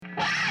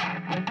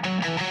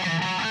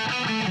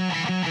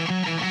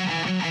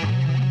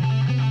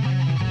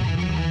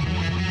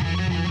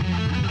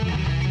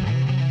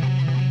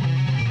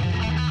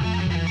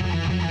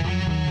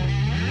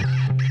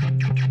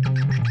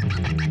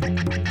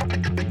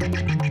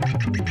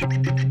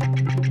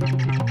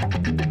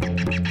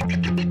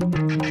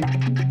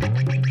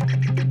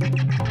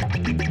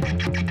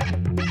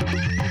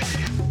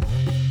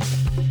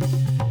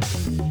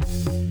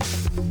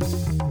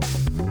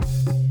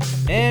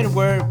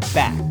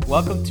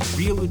Welcome to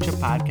Real Lucha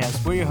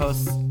Podcast. We're your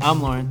hosts.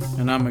 I'm Lawrence.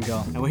 And I'm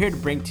Miguel. And we're here to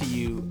bring to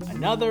you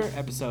another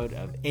episode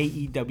of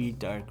AEW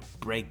Dark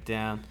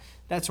Breakdown.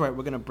 That's right,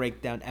 we're going to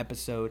break down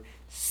episode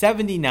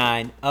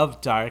 79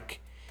 of Dark.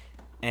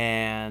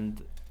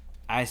 And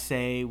I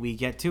say we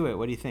get to it.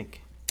 What do you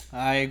think?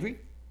 I agree.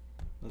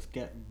 Let's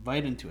get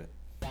right into it.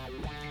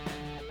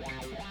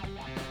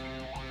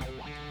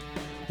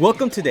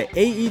 Welcome to the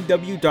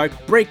AEW Dark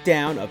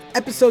Breakdown of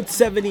episode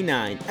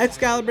 79.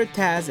 Excalibur,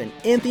 Taz, and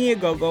Anthony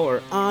Ogogo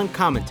are on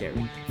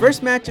commentary.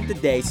 First match of the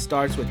day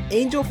starts with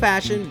Angel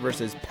Fashion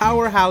versus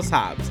Powerhouse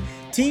Hobbs.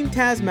 Team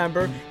Taz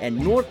member and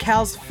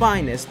NorCal's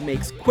finest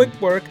makes quick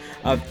work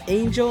of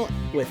Angel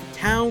with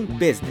town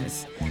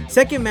business.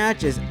 Second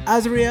match is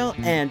Azrael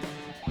and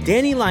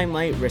Danny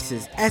Limelight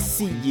versus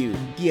SCU.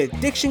 The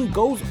addiction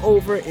goes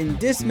over in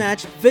this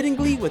match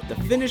fittingly with the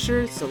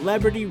finisher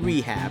Celebrity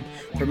Rehab.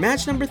 For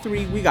match number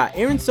 3, we got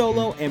Aaron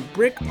Solo and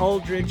Brick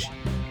Aldridge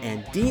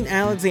and Dean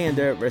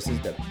Alexander versus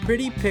the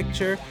Pretty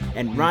Picture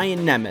and Ryan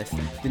Nemeth.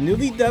 The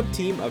newly dubbed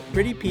team of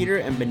Pretty Peter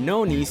and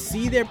Benoni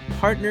see their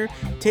partner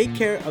take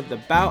care of the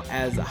bout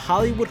as a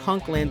Hollywood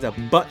hunk lands a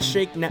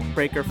butt-shake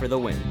neckbreaker for the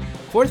win.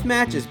 Fourth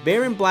match is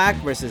Baron Black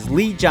versus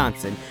Lee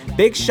Johnson.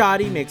 Big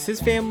Shotty makes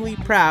his family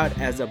proud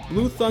as a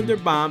Blue Thunder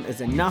bomb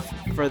is enough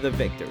for the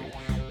victory.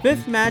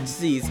 Fifth match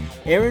sees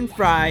Aaron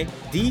Fry,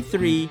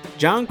 D3,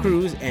 John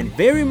Cruz, and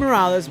Barry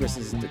Morales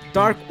versus the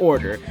Dark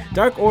Order.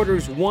 Dark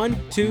Order's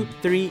 1, 2,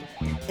 3,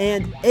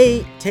 and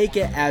 8 take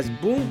it as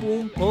Boom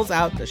Boom pulls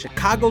out the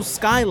Chicago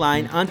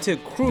skyline onto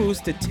Cruz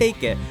to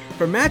take it.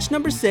 For match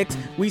number 6,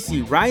 we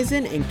see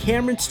Ryzen and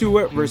Cameron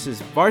Stewart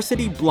versus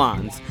Varsity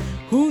Blondes.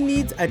 Who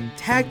needs a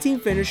tag team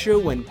finisher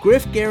when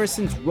Griff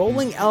Garrison's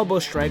rolling elbow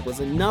strike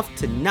was enough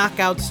to knock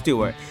out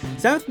Stewart?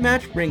 Seventh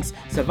match brings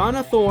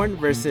Savannah Thorne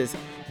versus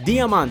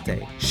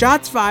Diamante.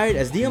 Shots fired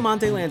as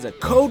Diamante lands a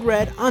code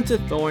red onto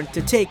Thorne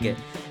to take it.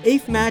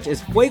 Eighth match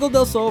is Fuego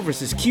del Sol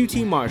versus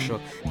QT Marshall.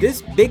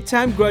 This big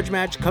time grudge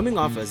match coming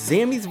off of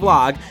Zammy's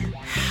vlog.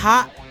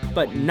 Hot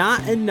but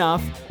not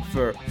enough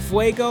for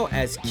Fuego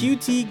as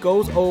QT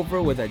goes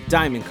over with a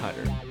diamond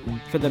cutter.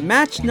 For the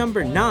match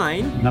number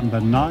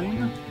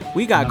 9,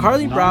 we got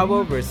Carly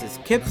Bravo versus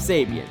Kip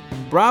Sabian.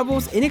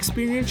 Bravo's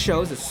inexperience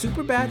shows that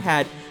Superbad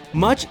had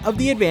much of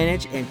the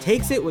advantage and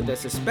takes it with a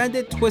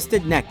suspended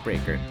twisted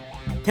neckbreaker.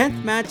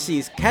 10th match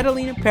sees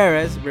Catalina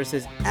Perez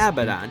versus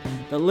Abaddon.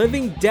 The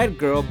living dead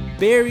girl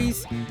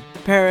buries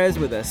Perez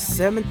with a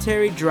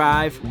cemetery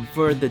drive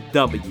for the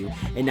W.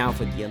 And now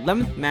for the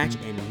 11th match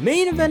and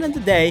main event of the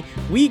day,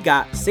 we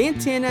got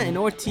Santana and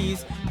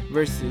Ortiz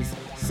versus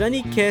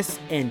Sonny Kiss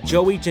and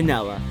Joey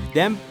Janela.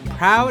 Them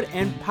proud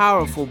and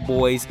powerful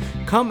boys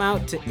come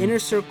out to Inner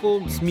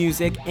Circle's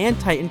music and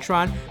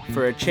Titantron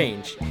for a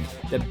change.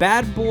 The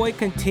bad boy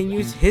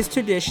continues his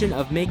tradition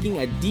of making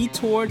a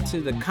detour to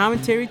the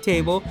commentary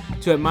table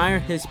to admire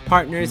his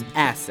partner's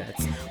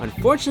assets.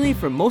 Unfortunately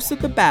for most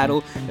of the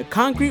battle, the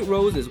Concrete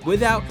Rose is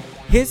without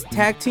his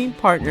tag team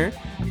partner,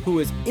 who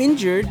is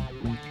injured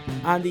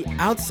on the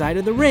outside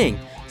of the ring.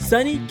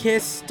 Sonny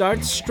Kiss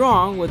starts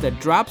strong with a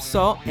drop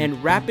salt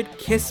and rapid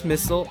kiss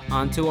missile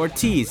onto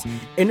Ortiz.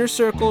 Inner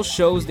Circle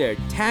shows their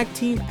tag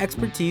team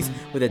expertise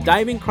with a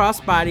diving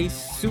crossbody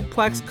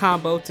suplex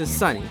combo to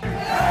Sonny.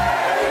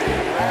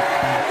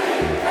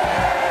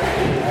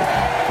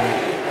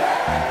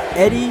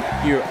 Eddie,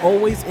 you're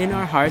always in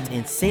our hearts,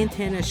 and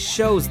Santana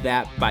shows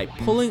that by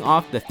pulling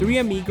off the Three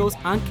Amigos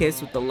on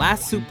Kiss with the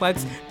last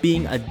suplex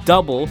being a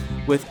double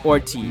with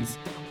Ortiz.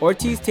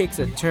 Ortiz takes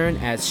a turn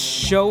as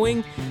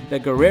showing the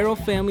Guerrero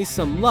family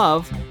some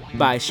love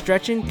by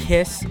stretching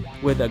Kiss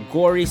with a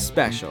gory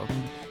special.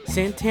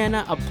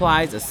 Santana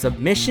applies a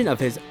submission of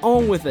his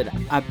own with an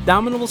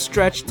abdominal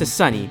stretch to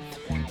Sonny.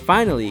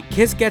 Finally,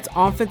 Kiss gets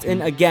offense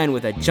in again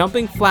with a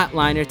jumping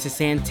flatliner to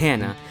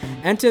Santana.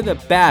 Enter the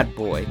bad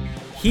boy.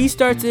 He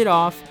starts it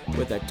off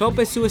with a tope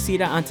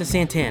suicida onto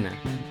Santana.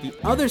 The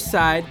other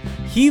side,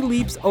 he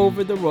leaps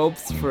over the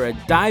ropes for a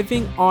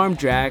diving arm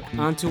drag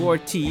onto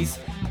Ortiz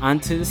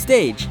onto the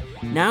stage.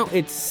 Now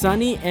it's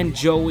Sonny and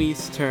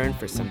Joey's turn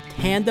for some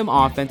tandem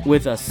offense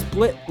with a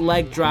split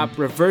leg drop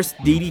reverse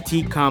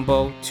DDT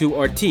combo to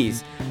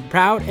Ortiz.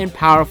 Proud and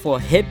powerful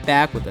hit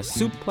back with a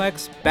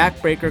suplex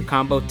backbreaker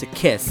combo to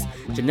Kiss.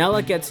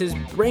 Janela gets his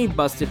brain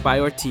busted by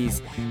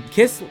Ortiz.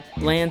 Kiss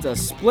lands a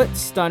split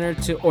stunner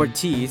to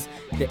Ortiz.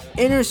 The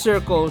Inner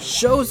Circle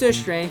shows their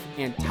strength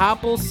and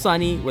topples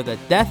Sonny with a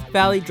Death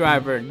Valley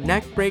Driver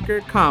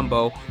neckbreaker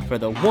combo for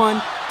the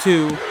 1,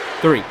 2,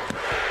 3.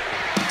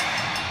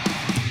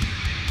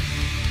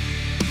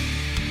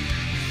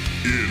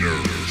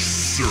 Inner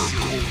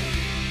Circle.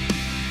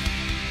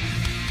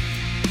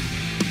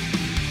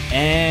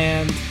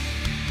 And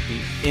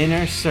the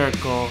Inner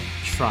Circle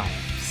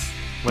triumphs.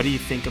 What do you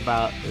think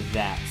about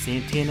that?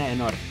 Santana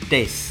and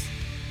Ortiz.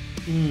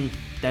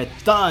 They're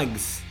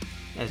thugs.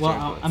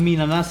 Well, I mean,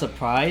 I'm not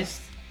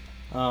surprised.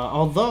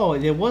 Although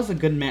it was a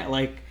good match.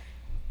 Like,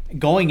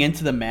 going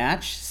into the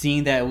match,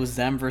 seeing that it was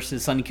them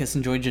versus Sonny Kiss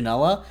and Joey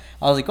Janela,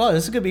 I was like, oh,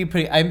 this is gonna be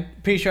pretty. I'm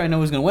pretty sure I know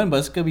who's gonna win, but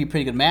it's gonna be a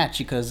pretty good match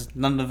because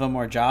none of them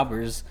are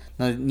jobbers.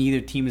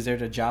 Neither team is there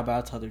to job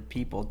out to other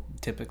people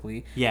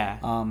typically. Yeah.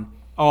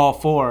 All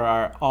four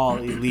are all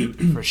elite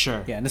for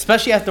sure. Yeah, and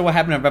especially after what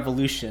happened at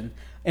Revolution,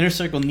 Inner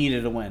Circle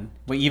needed a win,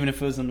 but even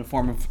if it was in the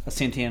form of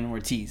Santana and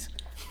Ortiz.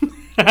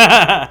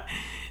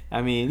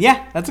 I mean,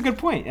 yeah, that's a good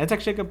point. That's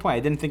actually a good point. I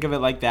didn't think of it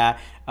like that.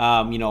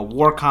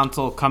 War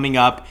Console coming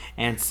up,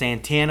 and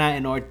Santana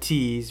and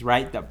Ortiz,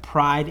 right? The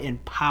Pride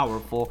and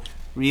Powerful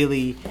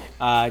really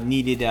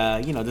needed,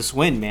 this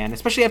win, man.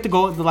 Especially after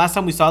the last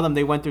time we saw them,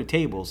 they went through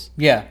tables.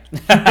 Yeah.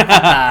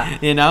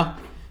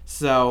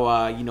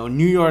 So,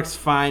 New York's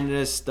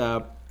finest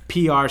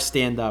PR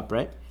stand-up,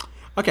 right?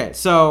 Okay,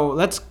 so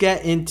let's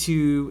get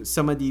into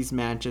some of these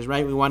matches,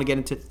 right? We want to get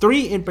into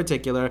 3 in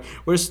particular.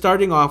 We're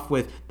starting off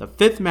with the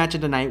 5th match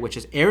of the night, which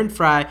is Aaron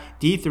Fry,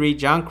 D3,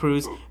 John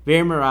Cruz,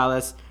 Vera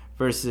Morales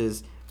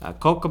versus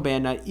Colt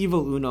Cabana,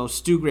 Evil Uno,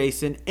 Stu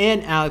Grayson,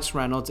 and Alex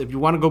Reynolds. If you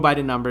want to go by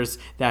the numbers,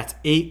 that's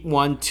 8,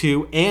 1,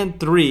 2, and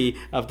 3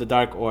 of the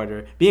Dark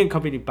Order, being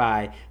accompanied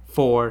by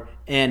 4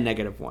 and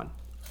 -1.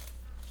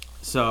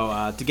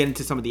 So to get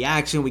into some of the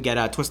action, we get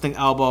a twisting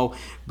elbow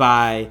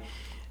by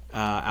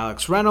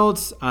Alex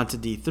Reynolds onto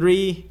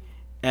D3,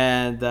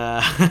 and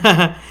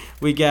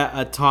we get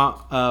a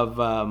taunt of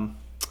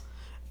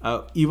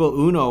Evil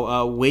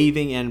Uno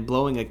waving and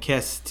blowing a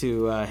kiss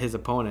to his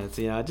opponents.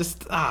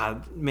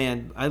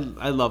 Man,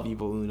 I love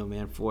Evil Uno,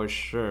 man, for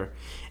sure.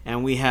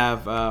 And we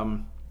have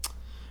a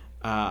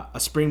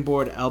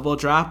springboard elbow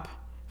drop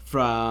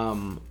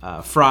from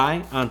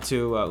Fry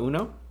onto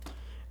Uno.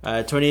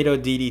 Tornado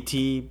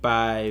DDT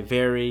by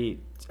Very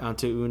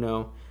onto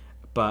Uno,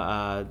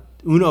 but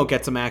Uno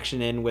gets some action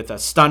in with a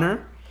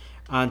stunner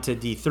onto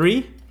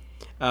D3.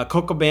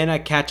 Colt Cabana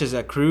catches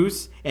a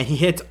Cruz, and he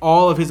hits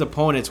all of his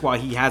opponents while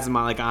he has them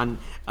on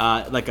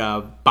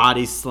a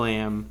body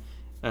slam,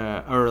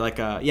 or like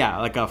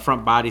a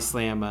front body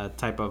slam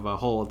type of a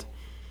hold.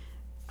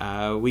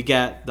 We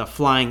get the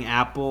flying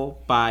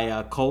apple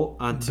by Colt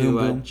onto Boom,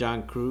 boom.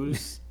 John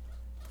Cruz.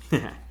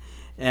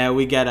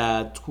 We get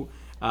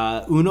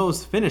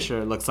Uno's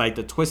finisher, looks like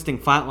the twisting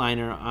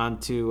flatliner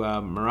onto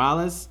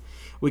Morales.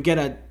 We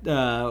get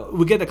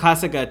the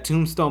classic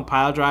tombstone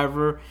pile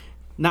driver.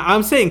 Now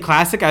I'm saying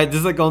classic. This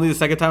is only the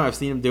second time I've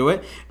seen him do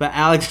it. But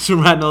Alex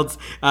Reynolds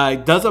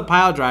does a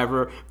pile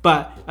driver,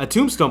 but a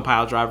tombstone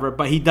pile driver.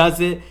 But he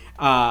does it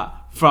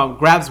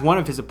grabs one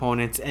of his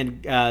opponents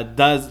and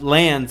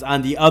lands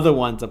on the other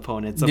one's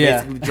opponent. So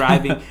basically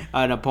driving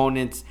an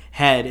opponent's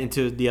head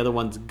into the other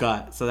one's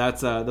gut. So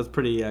that's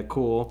pretty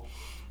cool.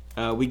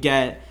 We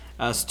get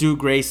Stu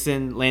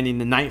Grayson landing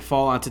the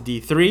Nightfall onto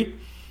D3.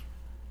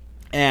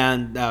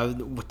 And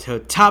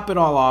to top it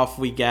all off,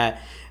 we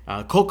get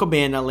Colt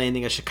Cabana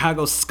landing a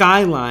Chicago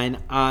Skyline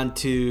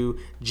onto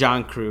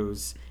John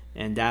Cruz.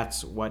 And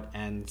that's what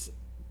ends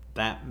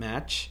that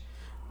match.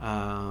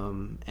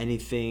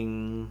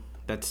 Anything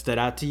that stood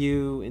out to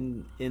you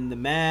in the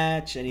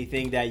match?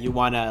 Anything that you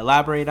want to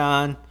elaborate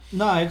on?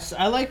 No, I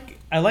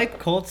like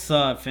Colt's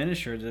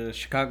finisher, the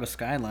Chicago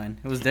Skyline.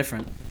 It was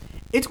different.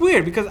 It's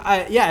weird because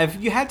if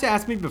you had to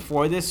ask me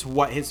before this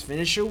what his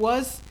finisher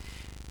was,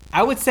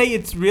 I would say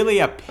it's really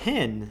a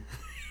pin.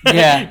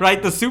 Yeah.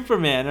 Right? The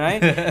Superman,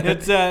 right?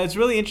 It's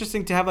really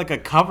interesting to have a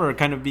cover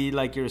kind of be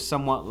your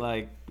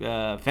somewhat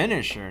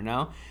finisher,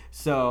 no?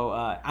 So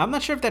I'm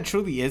not sure if that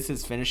truly is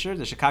his finisher,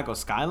 the Chicago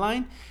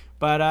Skyline,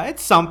 but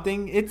it's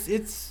something.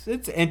 It's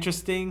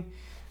interesting.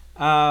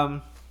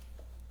 But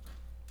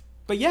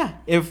yeah,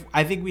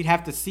 I think we'd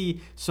have to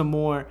see some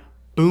more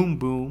boom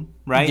boom,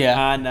 right? Yeah.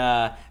 On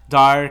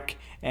Dark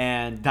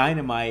and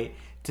Dynamite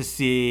to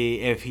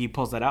see if he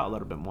pulls that out a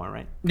little bit more,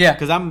 right? Yeah.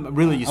 Because I'm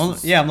really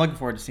used to I'm looking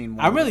forward to seeing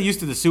more. I'm really used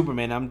to the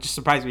Superman. I'm just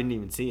surprised we didn't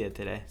even see it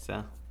today.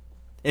 So,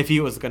 if he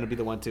was going to be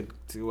the one to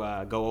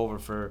go over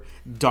for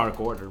Dark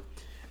Order.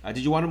 Did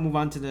you want to move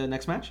on to the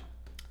next match?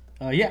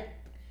 Yeah.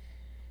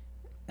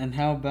 And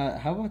how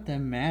about that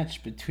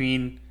match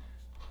between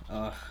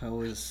that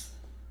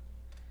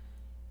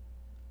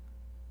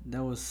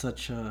was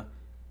such a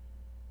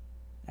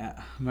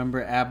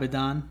remember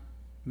Abaddon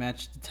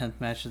match, the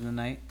 10th match of the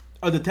night?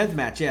 Oh, the 10th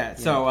match, yeah.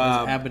 So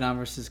Abaddon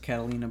versus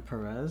Catalina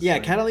Perez. Yeah,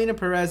 Catalina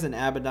Perez and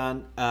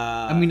Abaddon.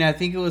 I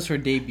think it was her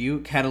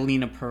debut,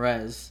 Catalina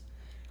Perez.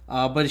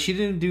 But she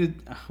didn't do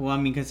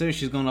well. Consider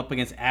she's going up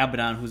against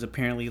Abaddon, who's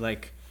apparently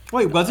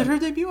Wait, was it her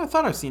debut? I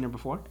thought I've seen her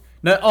before.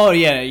 No. Oh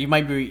yeah, you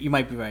might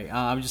be right.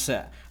 I'm just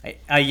I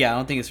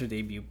don't think it's her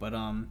debut, but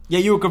Yeah,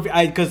 you were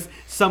confused because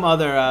some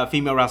other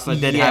female wrestler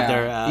did have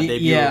their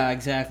debut. Yeah,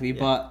 exactly. Yeah.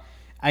 But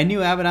I knew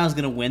Abaddon was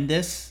gonna win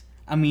this.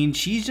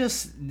 She's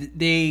just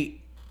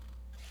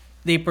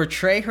they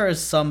portray her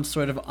as some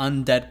sort of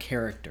undead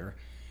character,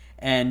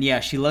 and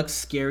yeah, she looks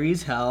scary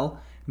as hell.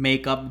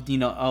 Makeup,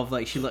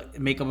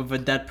 makeup of a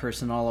dead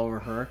person all over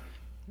her,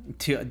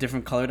 to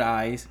different colored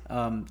eyes,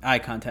 eye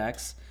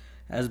contacts,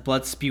 as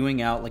blood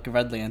spewing out like a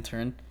Red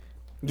Lantern.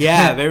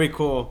 Yeah, very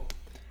cool.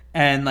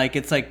 And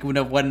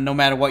no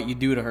matter what you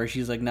do to her,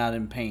 she's not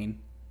in pain.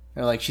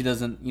 or like she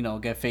doesn't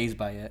get phased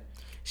by it.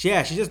 She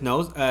just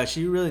knows.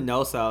 She really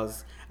knows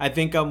sells. I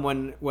think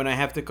when I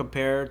have to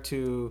compare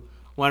to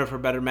one of her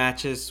better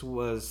matches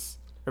was,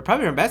 or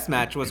probably her best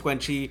match was when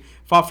she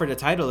fought for the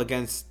title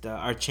against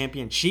our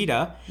champion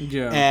Shida.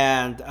 Yeah.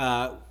 And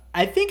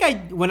I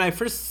think when I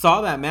first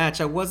saw that match,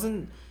 I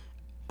wasn't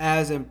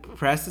as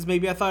impressed as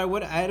maybe I thought I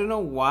would. I don't know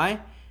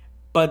why.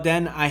 But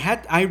then I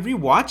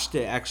rewatched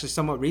it actually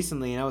somewhat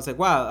recently, and I was like,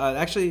 wow,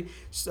 actually,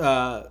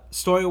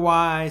 story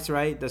wise,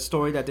 right, the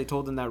story that they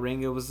told in that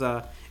ring, it was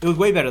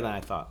way better than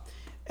I thought,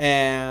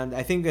 and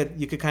I think that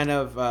you could kind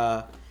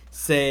of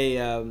say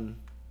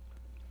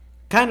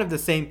kind of the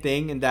same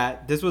thing in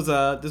that this was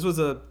a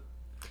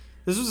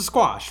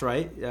squash,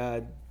 right?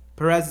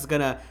 Perez is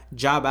gonna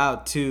job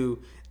out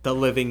to the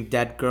Living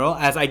Dead Girl,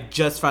 as I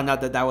just found out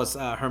that was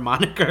her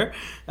moniker,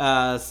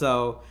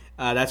 so.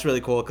 That's really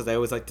cool because I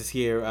always like to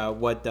hear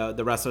what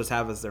the wrestlers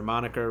have as their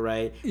moniker,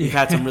 right? We've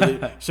had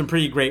some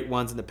pretty great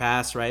ones in the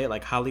past, right?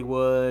 Like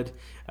Hollywood,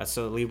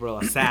 Cerebral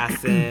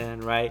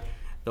Assassin, right?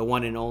 The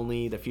one and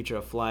only, the Future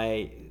of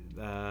Flight,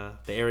 the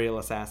Aerial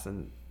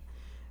Assassin.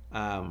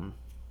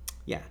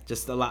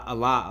 Just a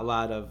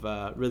lot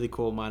of really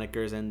cool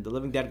monikers, and the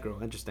Living Dead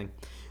Girl, interesting.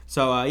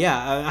 So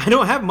I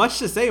don't have much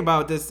to say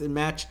about this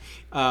match,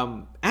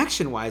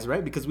 action-wise,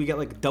 right? Because we get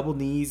like double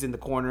knees in the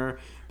corner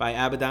by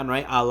Abaddon,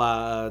 right? A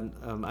la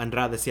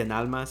Andrade Cien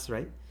Almas,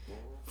 right?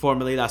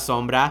 Formerly La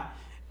Sombra,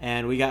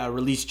 and we got a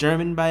release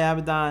German by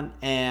Abaddon,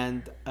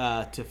 and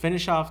to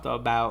finish off the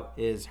bout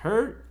is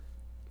her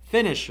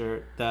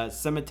finisher, the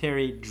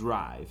Cemetery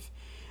Drive,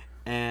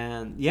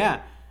 and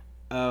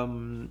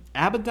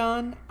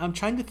Abaddon. I'm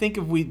trying to think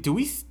if do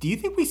you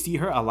think we see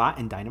her a lot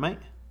in Dynamite?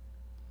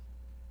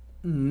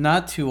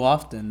 Not too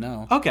often,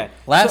 no. Okay.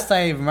 Last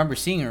I remember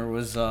seeing her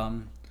was I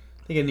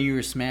think a New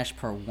Year's Smash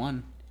Part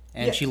 1,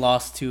 and she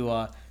lost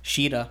to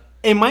Shida.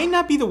 It might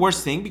not be the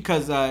worst thing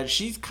because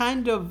she's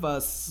kind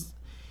of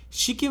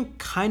she can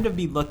kind of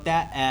be looked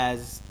at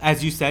as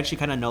you said, she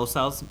kind of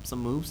no-sells some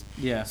moves.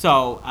 Yeah.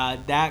 So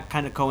that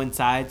kind of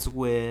coincides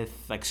with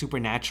like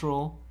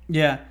Supernatural.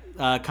 Yeah.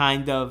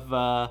 Kind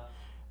of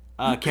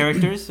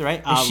characters,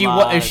 right?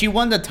 If she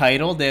won the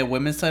title, the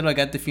women's title, I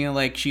got the feeling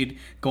like she'd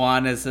go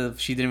on as if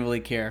she didn't really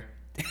care.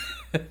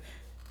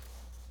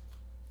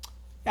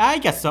 I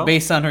guess so.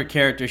 Based on her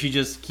character, she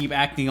just keep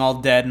acting all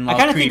dead and all I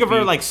kind of creepy. think of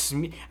her like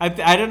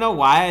I don't know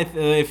why.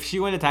 If she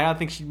won the title, I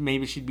think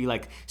she'd be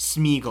like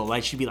Smeagol,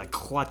 like she'd be like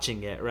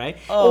clutching it, right?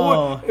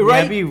 Oh,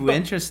 right? That'd be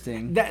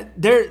interesting.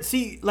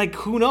 Like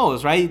who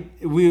knows, right?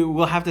 We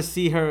will have to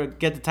see her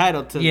get the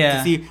title to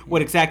see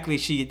what exactly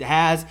she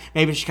has.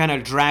 Maybe she kind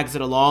of drags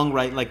it along,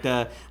 right? Like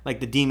the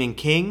Demon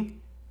King.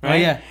 Right? Oh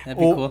yeah, that'd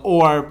be cool.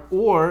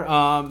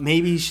 Or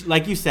maybe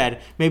like you said,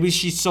 maybe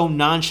she's so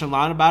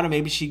nonchalant about it.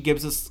 Maybe she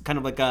gives us kind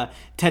of like a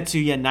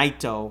Tetsuya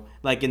Naito,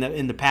 like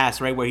in the past,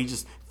 right, where he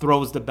just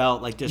throws the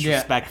belt like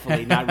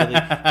disrespectfully, not really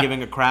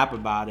giving a crap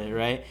about it,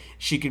 right?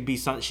 She could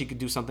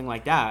do something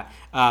like that,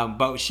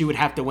 but she would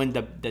have to win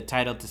the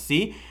title to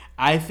see.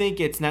 I think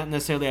it's not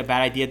necessarily a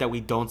bad idea that we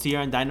don't see her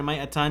on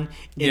Dynamite a ton,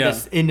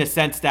 in the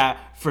sense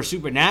that for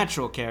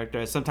Supernatural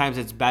characters, sometimes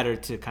it's better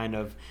to kind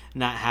of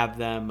not have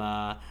them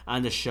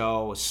on the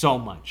show so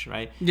much,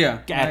 right?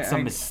 Yeah, add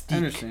some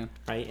mystique,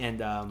 right, and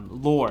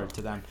lore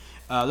to them.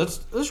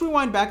 Let's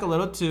rewind back a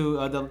little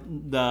to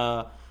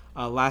the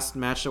last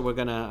match that we're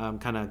gonna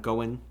kind of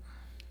go in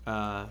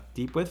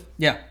deep with.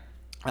 Yeah.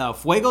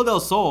 Fuego del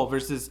Sol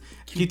versus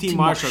QT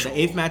Marshall, the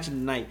 8th match of the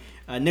night.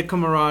 Nick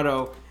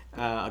Comoroto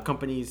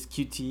accompanies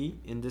QT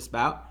in this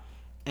bout,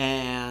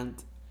 and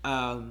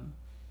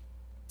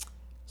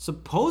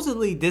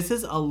supposedly this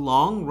is a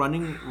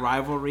long-running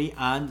rivalry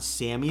on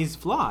Sammy's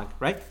vlog,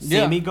 right?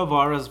 Yeah. Sammy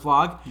Guevara's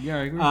vlog. Yeah,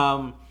 I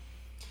agree.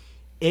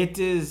 It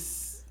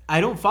is.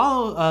 I don't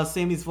follow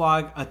Sammy's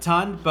vlog a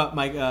ton, but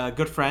my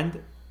good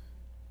friend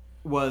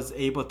was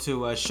able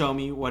to show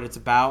me what it's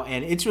about,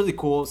 and it's really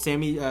cool.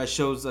 Sammy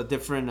shows a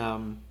different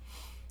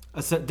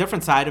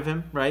side of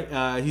him,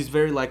 right? He's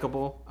very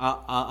likable,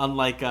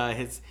 unlike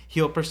his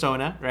heel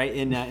persona, right,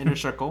 in Inner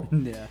Circle.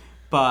 Yeah.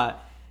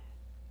 But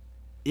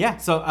yeah,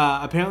 so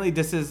apparently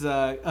this is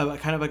a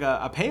kind of like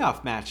a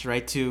payoff match,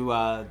 right?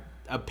 To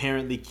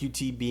apparently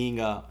QT being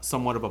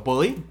somewhat of a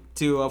bully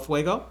to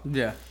Fuego.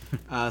 Yeah.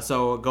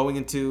 So going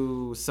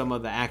into some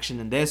of the action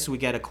in this, we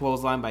get a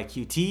clothesline by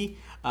QT.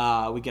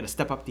 We get a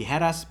step up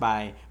tijeras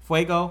by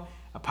Fuego,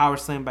 a power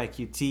slam by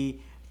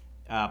QT.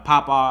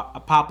 Pop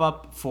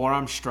up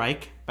forearm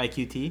strike by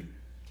QT.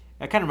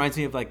 That kind of reminds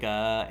me of like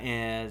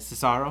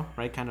Cesaro,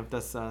 right? Kind of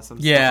does some.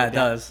 Yeah, like it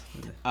does.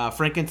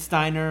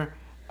 Frankensteiner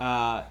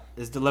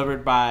is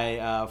delivered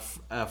by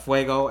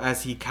Fuego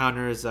as he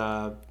counters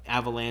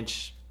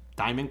Avalanche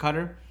Diamond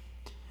Cutter.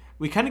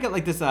 We kind of get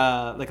like this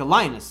like a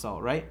lioness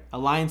salt, right? A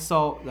lion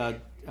salt,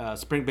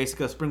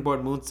 basically a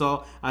springboard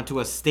moonsault onto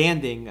a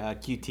standing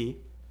QT.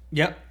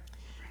 Yep.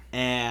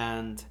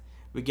 And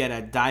We get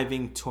a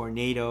diving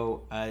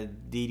tornado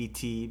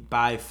DDT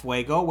by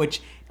Fuego,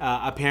 which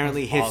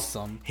apparently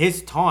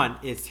his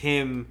taunt is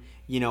him,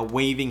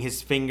 waving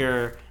his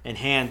finger and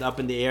hand up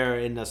in the air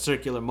in a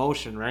circular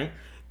motion, right?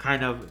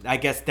 Kind of, I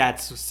guess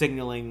that's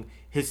signaling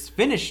his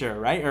finisher,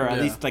 right? Or at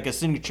least like a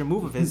signature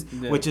move of his,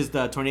 which is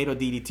the tornado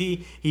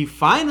DDT. He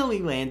finally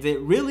lands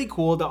it. Really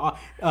cool.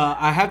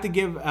 I have to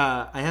give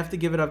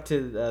it up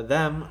to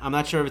them. I'm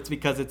not sure if it's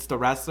because it's the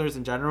wrestlers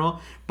in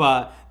general,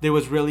 but there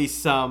was really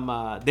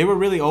they were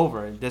really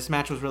over. This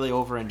match was really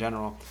over in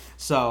general.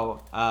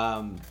 So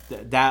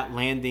that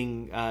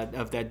landing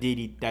of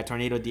that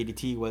tornado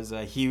DDT was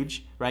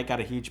huge, right? Got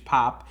a huge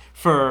pop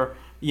for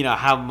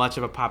how much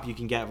of a pop you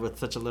can get with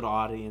such a little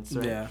audience,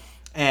 right? Yeah.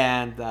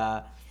 And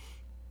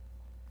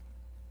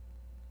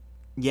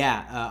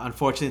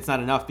unfortunately, it's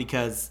not enough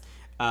because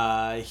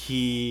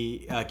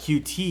QT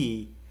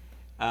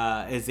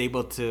is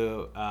able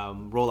to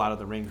roll out of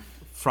the ring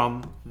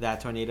from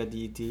that tornado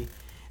DDT,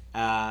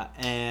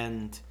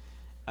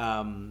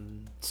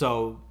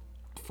 so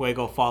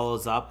Fuego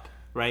follows up,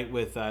 right,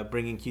 with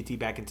bringing QT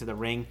back into the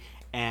ring.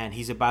 And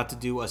he's about to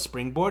do a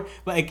springboard.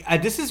 But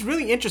this is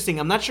really interesting.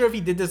 I'm not sure if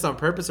he did this on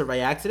purpose or by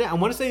accident. I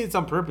want to say it's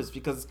on purpose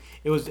because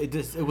it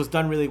was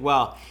done really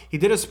well. He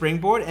did a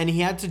springboard and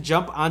he had to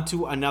jump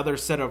onto another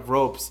set of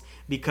ropes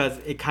because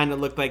it kind of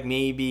looked like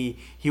maybe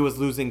he was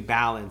losing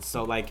balance.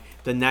 So the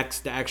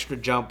extra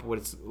jump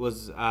was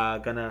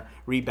gonna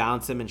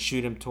rebalance him and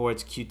shoot him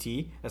towards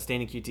QT, a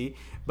standing QT.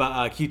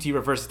 But QT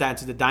reverses that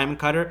into the diamond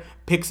cutter,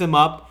 picks him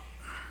up,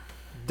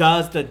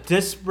 does the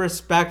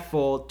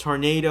disrespectful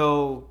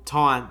tornado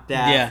taunt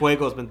that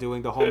Fuego's been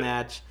doing the whole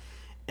match,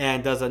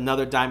 and does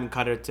another diamond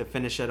cutter to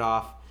finish it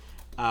off.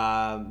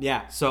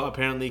 So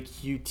apparently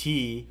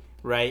QT,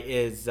 right,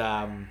 is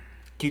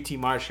QT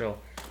Marshall.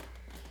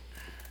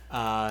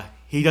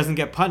 He doesn't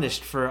get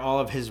punished for all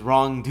of his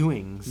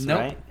wrongdoings,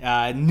 right?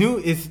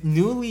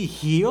 Newly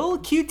heel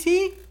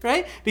QT,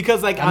 right?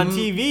 Because on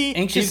TV,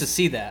 anxious to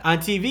see that. On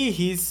TV,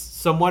 he's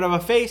somewhat of a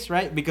face,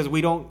 right? Because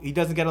he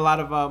doesn't get a lot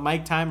of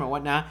mic time or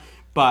whatnot.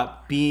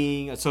 But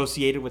being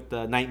associated with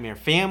the Nightmare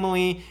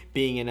family,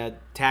 being in a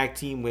tag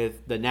team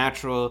with the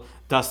Natural,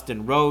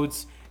 Dustin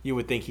Rhodes, you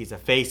would think he's a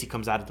face. He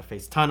comes out of the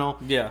face tunnel.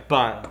 Yeah.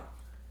 But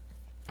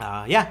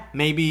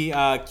maybe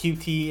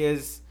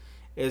QT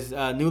is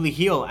newly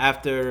heel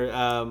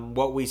after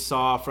what we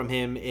saw from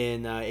him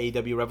in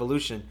AEW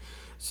Revolution.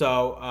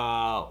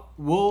 So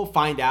we'll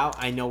find out.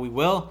 I know we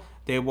will.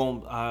 They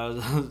won't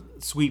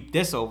sweep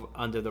this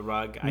under the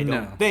rug. I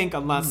don't think,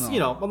 unless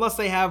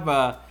they have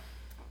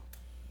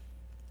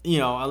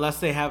unless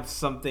they have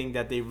something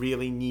that they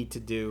really need to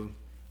do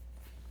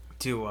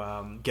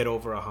to get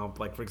over a hump.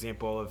 Like, for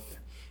example, if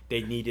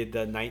they needed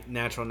the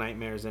Natural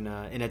Nightmares in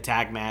a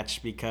tag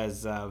match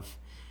because of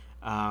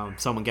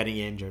someone getting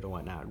injured or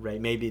whatnot, right?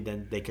 Maybe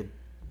then they could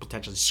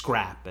potentially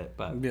scrap it,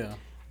 but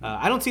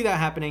I don't see that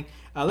happening.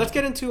 Let's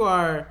get into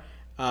our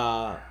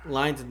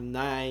lines of the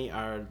night,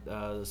 our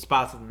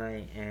spots of the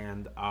night,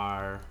 and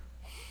our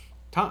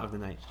taunt of the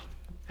night.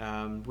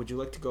 Would you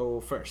like to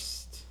go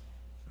first?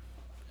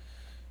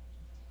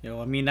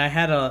 I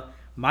had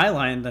my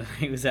line of the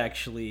night was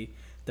actually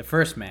the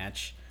first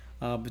match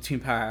between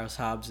Powerhouse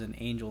Hobbs and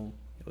Angel.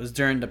 It was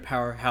during the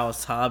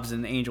Powerhouse Hobbs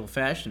and Angel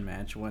Fashion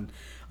match when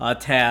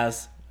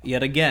Taz,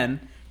 yet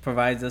again,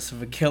 provides us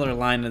with a killer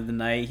line of the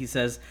night. He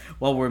says,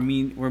 well, we're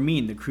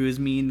mean. The crew is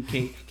mean.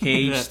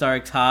 Cage,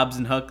 Starks, Hobbs,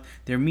 and Hook,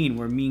 they're mean.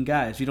 We're mean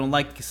guys. We don't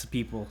like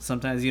people.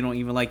 Sometimes you don't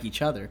even like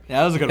each other. Yeah,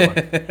 that was a good one.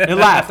 It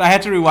laughed. I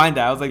had to rewind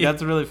that. I was like,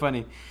 that's really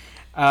funny.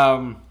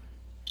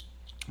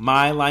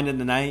 My line of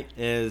the night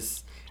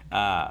is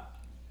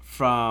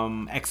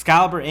from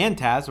Excalibur and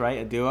Taz, right?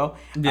 A duo.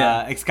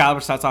 Yeah.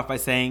 Excalibur starts off by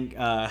saying, he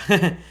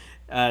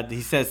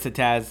says to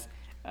Taz,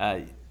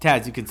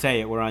 Taz, you can say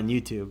it. We're on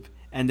YouTube.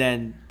 And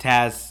then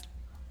Taz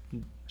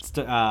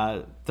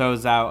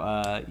throws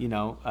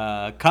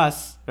out,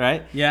 cuss,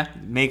 right? Yeah.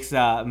 Makes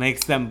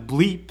them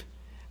bleep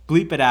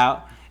it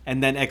out.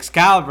 And then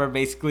Excalibur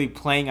basically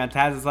playing on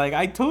Taz is like,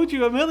 I told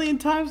you a million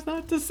times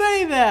not to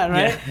say that,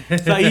 right? Yeah.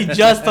 So he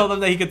just told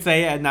him that he could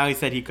say it, and now he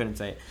said he couldn't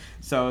say it.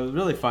 So it was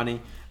really funny.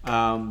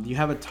 You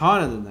have a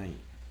taunt of the night.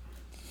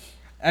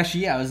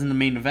 Actually, I was in the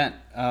main event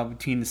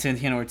between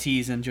Santana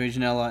Ortiz and Joey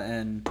Janela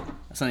and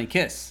Sonny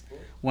Kiss.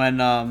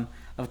 When,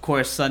 of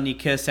course, Sonny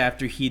Kiss,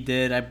 after he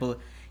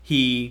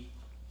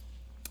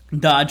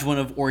dodged one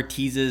of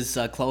Ortiz's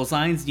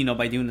clotheslines,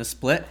 by doing the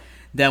split.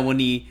 Then when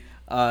he...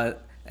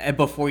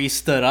 before he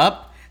stood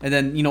up, and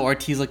then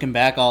Ortiz looking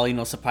back all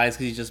surprised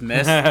because he just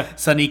missed.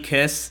 Sonny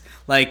Kiss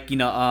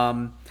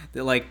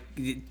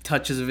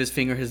touches with his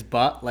finger his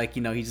butt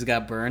he just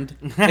got burned.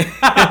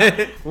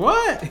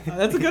 What?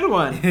 That's a good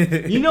one.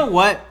 You know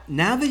what?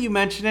 Now that you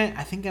mention it,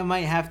 I think I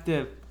might have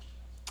to.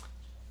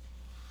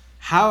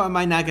 How am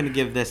I not going to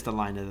give this the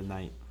line of the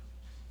night?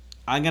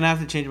 I'm going to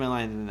have to change my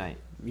line of the night.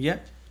 Yeah.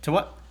 To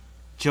what?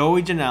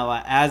 Joey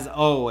Janela, as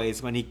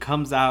always, when he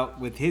comes out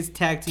with his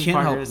tag team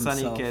partner,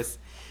 Sonny Kiss,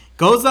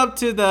 goes up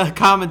to the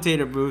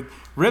commentator booth,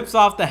 rips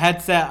off the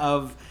headset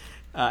of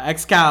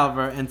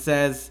Excalibur, and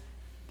says,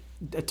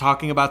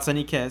 talking about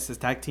Sunny Kiss, his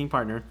tag team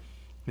partner.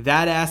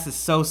 That ass is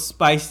so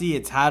spicy,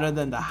 it's hotter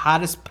than the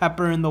hottest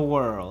pepper in the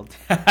world.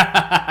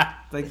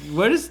 Like,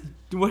 where does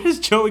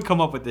Joey come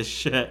up with this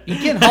shit? He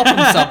can't help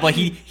himself, but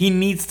he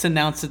needs to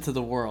announce it to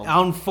the world.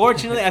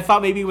 Unfortunately, I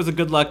thought maybe it was a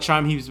good luck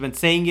charm. He's been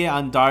saying it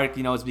on Dark,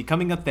 it's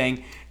becoming a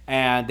thing,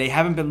 and they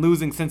haven't been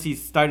losing since he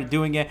started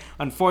doing it.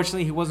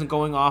 Unfortunately, he wasn't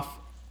going up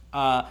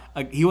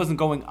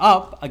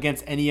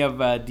against any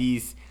of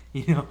these,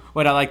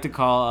 what I like to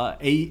call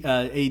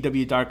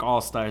AEW Dark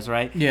All-Stars,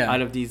 right? Yeah. Out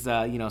of these,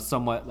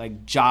 somewhat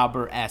like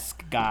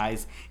jobber-esque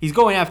guys. He's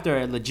going after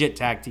a legit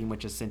tag team,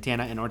 which is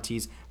Santana and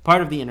Ortiz,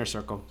 part of the Inner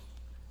Circle.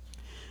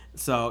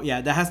 So,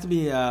 yeah, that has to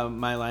be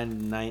my line of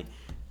the night.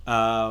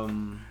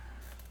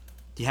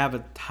 Do you have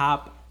a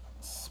top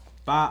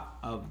spot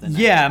of the night?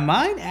 Yeah,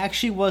 mine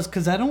actually was,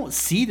 because I don't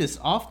see this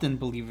often,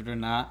 believe it or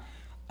not.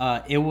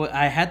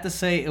 I had to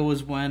say it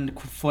was when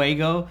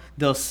Fuego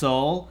del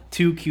Sol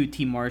to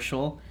QT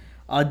Marshall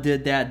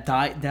did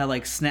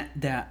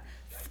that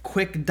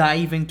quick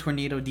diving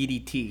tornado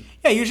DDT.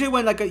 Yeah, usually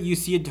when you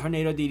see a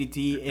tornado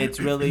DDT, it's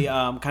really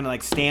kind of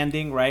like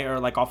standing, right, or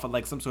like off of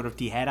like some sort of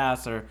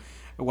tijeras or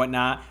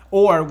whatnot,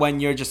 or when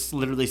you're just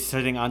literally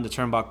sitting on the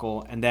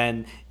turnbuckle and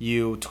then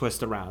you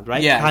twist around,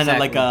 right? Yeah, kind of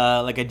exactly.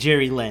 like a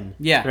Jerry Lynn,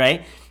 Yeah,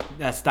 right?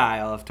 That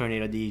style of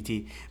tornado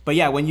DDT. But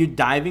yeah, when you're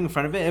diving in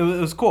front of it, it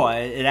was cool.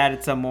 It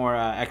added some more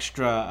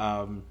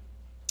extra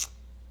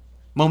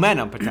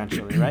momentum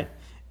potentially, right?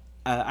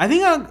 I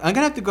think I'm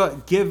gonna have to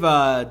go give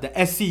the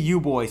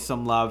SCU boys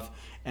some love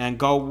and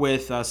go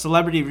with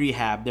Celebrity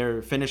Rehab,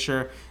 their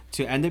finisher,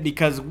 to end it,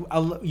 because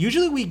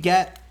usually we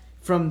get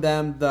from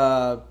them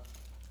the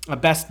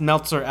best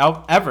Meltzer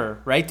ever,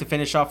 right, to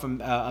finish off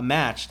a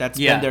match. That's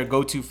been their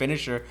go-to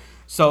finisher.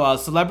 So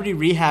Celebrity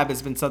Rehab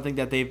has been something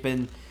that they've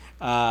been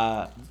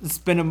it's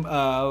been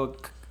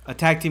a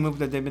tag team move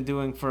that they've been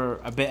doing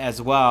for a bit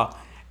as well,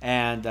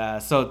 and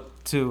so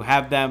to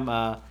have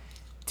them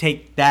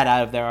take that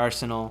out of their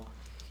arsenal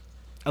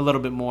a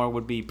little bit more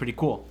would be pretty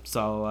cool.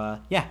 So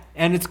yeah,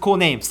 and it's a cool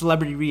name,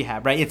 Celebrity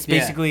Rehab, right? It's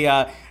basically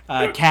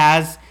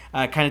Kaz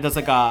kind of does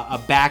like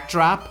a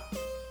backdrop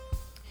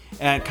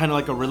and kind of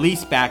like a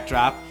release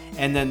backdrop,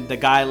 and then the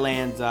guy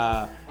lands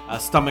a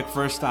stomach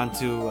first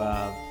onto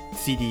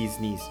CD's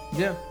knees.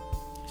 Yeah,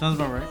 sounds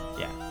about right.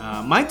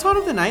 Yeah, my taunt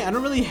of the night, I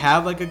don't really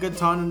have like a good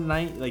taunt of the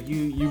night. Like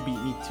you beat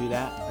me to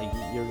that.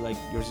 Like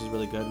yours is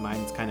really good.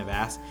 Mine's kind of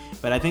ass.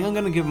 But I think I'm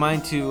gonna give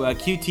mine to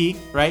QT,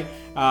 right?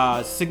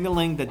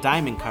 Signaling the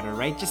diamond cutter,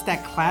 right? Just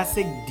that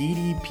classic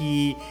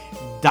DDP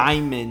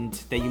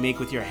diamond that you make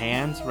with your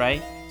hands,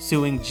 right?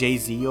 Suing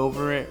Jay-Z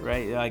over it,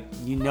 right? Like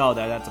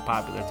that's a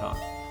popular taunt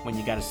when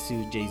you gotta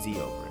sue Jay-Z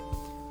over it.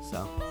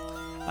 So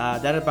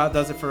that about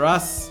does it for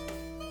us.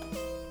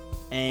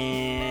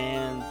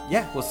 And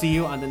yeah, we'll see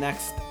you on the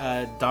next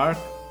Dark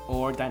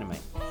or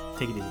Dynamite.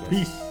 Take it easy, guys.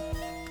 Peace.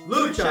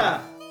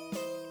 Lucha!